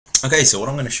Okay, so what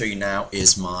I'm going to show you now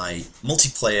is my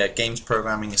multiplayer games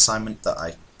programming assignment that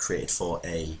I created for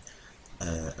a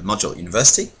module at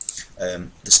university.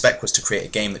 The spec was to create a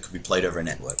game that could be played over a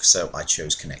network, so I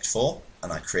chose Connect 4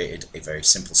 and I created a very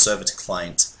simple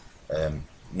server-to-client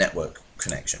network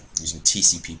connection using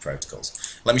TCP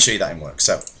protocols. Let me show you that in work.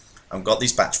 So I've got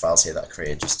these batch files here that I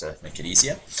created just to make it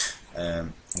easier.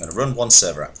 I'm going to run one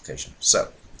server application. So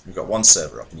we've got one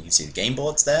server up and you can see the game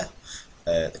boards there.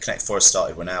 The Connect 4 has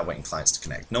started, we're now waiting clients to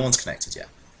connect. No one's connected yet.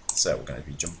 So we're going to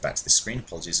be jumping back to this screen.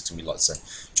 Apologies, it's going to be lots of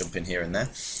jump in here and there.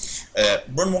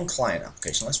 Run one client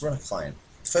application. Let's run a client.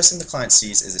 The first thing the client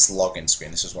sees is this login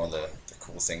screen. This was one of the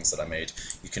cool things that I made.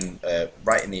 You can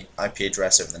write in the IP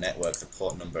address over the network, the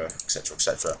port number, etc.,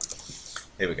 etc.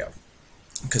 Here we go.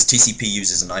 Because TCP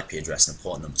uses an IP address and a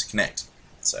port number to connect.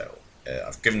 So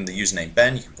I've given the username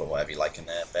Ben. You can put whatever you like in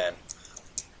there. Ben,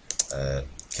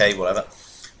 K, whatever.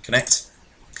 Connect.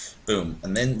 Boom,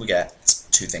 and then we get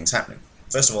two things happening.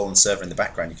 First of all, on the server in the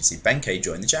background, you can see Ben K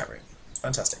join the chat room.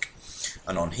 Fantastic.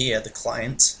 And on here, the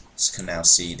client can now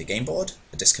see the game board,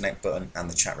 the disconnect button, and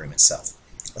the chat room itself.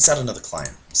 Let's add another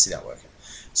client. Let's see that working.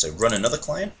 So run another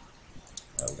client.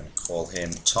 We're going to call him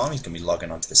Tom. He's going to be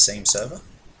logging onto the same server.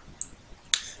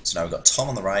 So now we've got Tom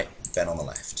on the right, Ben on the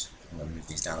left. I'm going to move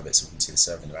these down a bit so we can see the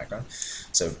server in the background.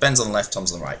 So Ben's on the left,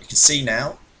 Tom's on the right. You can see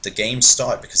now the game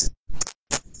started because it's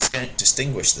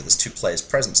distinguish that there's two players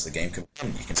present, so the game can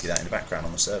begin. You can see that in the background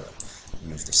on the server.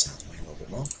 Move this out of the way a little bit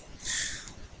more.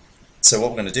 So what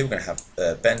we're going to do, we're going to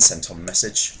have Ben send Tom a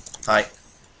message. Hi.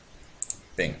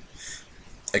 Bing.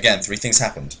 Again, three things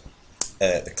happened.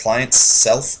 The client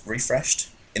self-refreshed.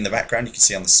 In the background, you can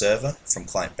see on the server from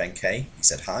client Ben K, he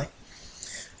said hi.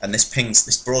 And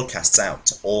this broadcasts out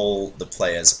to all the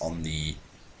players on the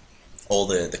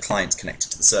clients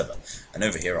connected to the server. And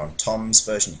over here on Tom's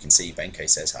version, you can see Ben K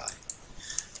says hi.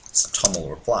 So Tom will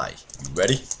reply, "You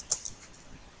ready?"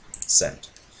 Send.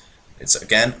 It's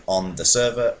again on the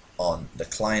server, on the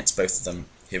clients, both of them.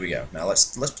 Here we go. Now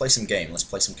let's play some game. Let's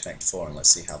play some Connect 4 and let's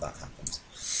see how that happens.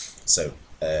 So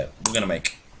we're going to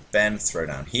make Ben throw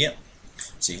down here.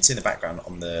 So you can see in the background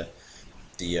on the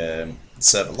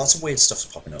server, lots of weird stuff's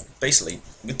popping up. Basically,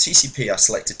 with TCP, I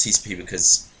selected TCP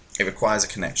because it requires a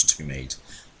connection to be made.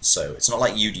 So it's not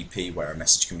like UDP where a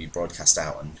message can be broadcast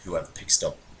out and whoever picks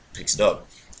it up.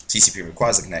 TCP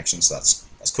requires a connection, so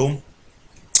that's cool.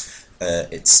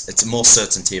 It's a more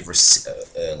certainty of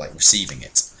like receiving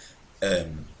it.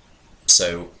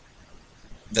 So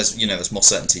there's more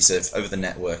certainty. So if over the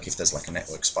network, if there's like a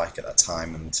network spike at that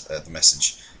time and the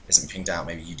message isn't pinged out,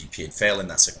 maybe UDP would fail in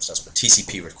that circumstance. But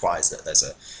TCP requires that there's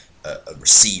a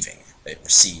receiving. It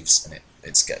receives and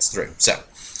it gets through. So.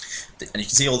 And you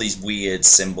can see all these weird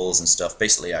symbols and stuff.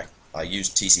 Basically, I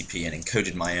used TCP and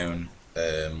encoded my own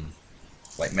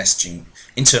like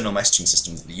internal messaging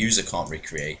system that the user can't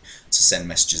recreate to send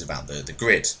messages about the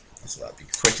grid. So that'd be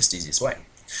the quickest, easiest way.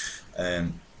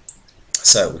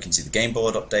 So we can see the game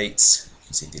board updates. You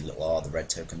can see the little R, the red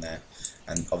token there,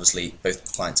 and obviously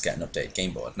both clients get an updated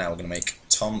game board. Now we're going to make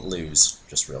Tom lose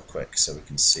just real quick so we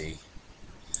can see.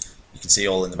 You can see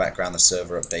all in the background the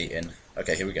server updating.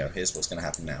 Okay, here we go. Here's what's going to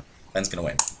happen now. Ben's going to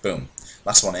win. Boom.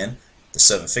 Last one in. The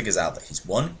server figures out that he's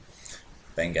won.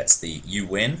 Ben gets the you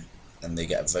win, and they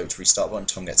get a vote to restart button.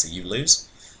 Tom gets a you lose.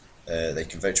 They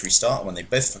can vote to restart, and when they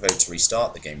both vote to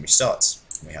restart, the game restarts.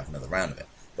 And we have another round of it.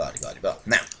 Blah-de-blah-de-blah.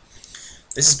 Now,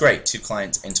 this is great. Two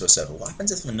clients into a server. What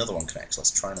happens if another one connects?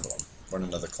 Let's try another one. Run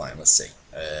another client. Let's see.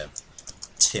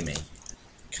 Timmy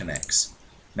connects.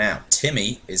 Now,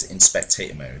 Timmy is in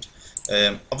spectator mode.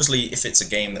 Obviously, if it's a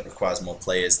game that requires more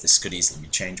players, this could easily be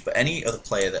changed, but any other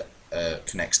player that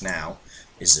connects now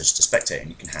is just a spectator, and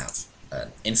you can have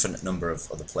an infinite number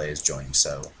of other players joining.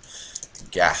 So,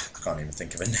 yeah, I can't even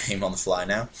think of a name on the fly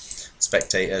now.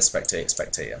 Spectator, spectator,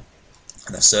 spectator.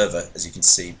 And the server, as you can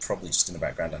see, probably just in the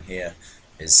background on here,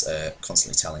 is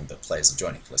constantly telling that players are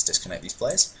joining. Let's disconnect these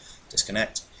players.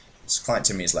 Disconnect. So client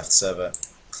Timmy has left the server,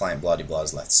 client Blah-de-blah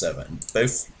has left the server, and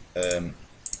both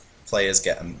players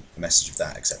get a message of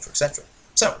that, etc., etc.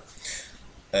 So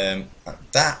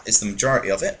that is the majority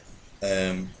of it.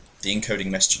 The encoding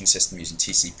messaging system using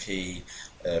TCP,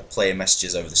 player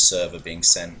messages over the server being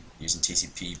sent using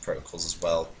TCP protocols as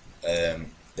well.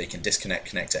 They can disconnect,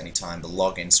 connect at any time. The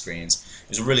login screens. It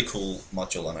was a really cool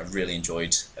module, and I really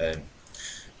enjoyed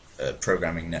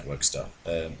programming network stuff,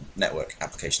 network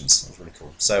applications. It was really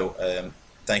cool. So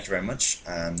thank you very much.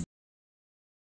 And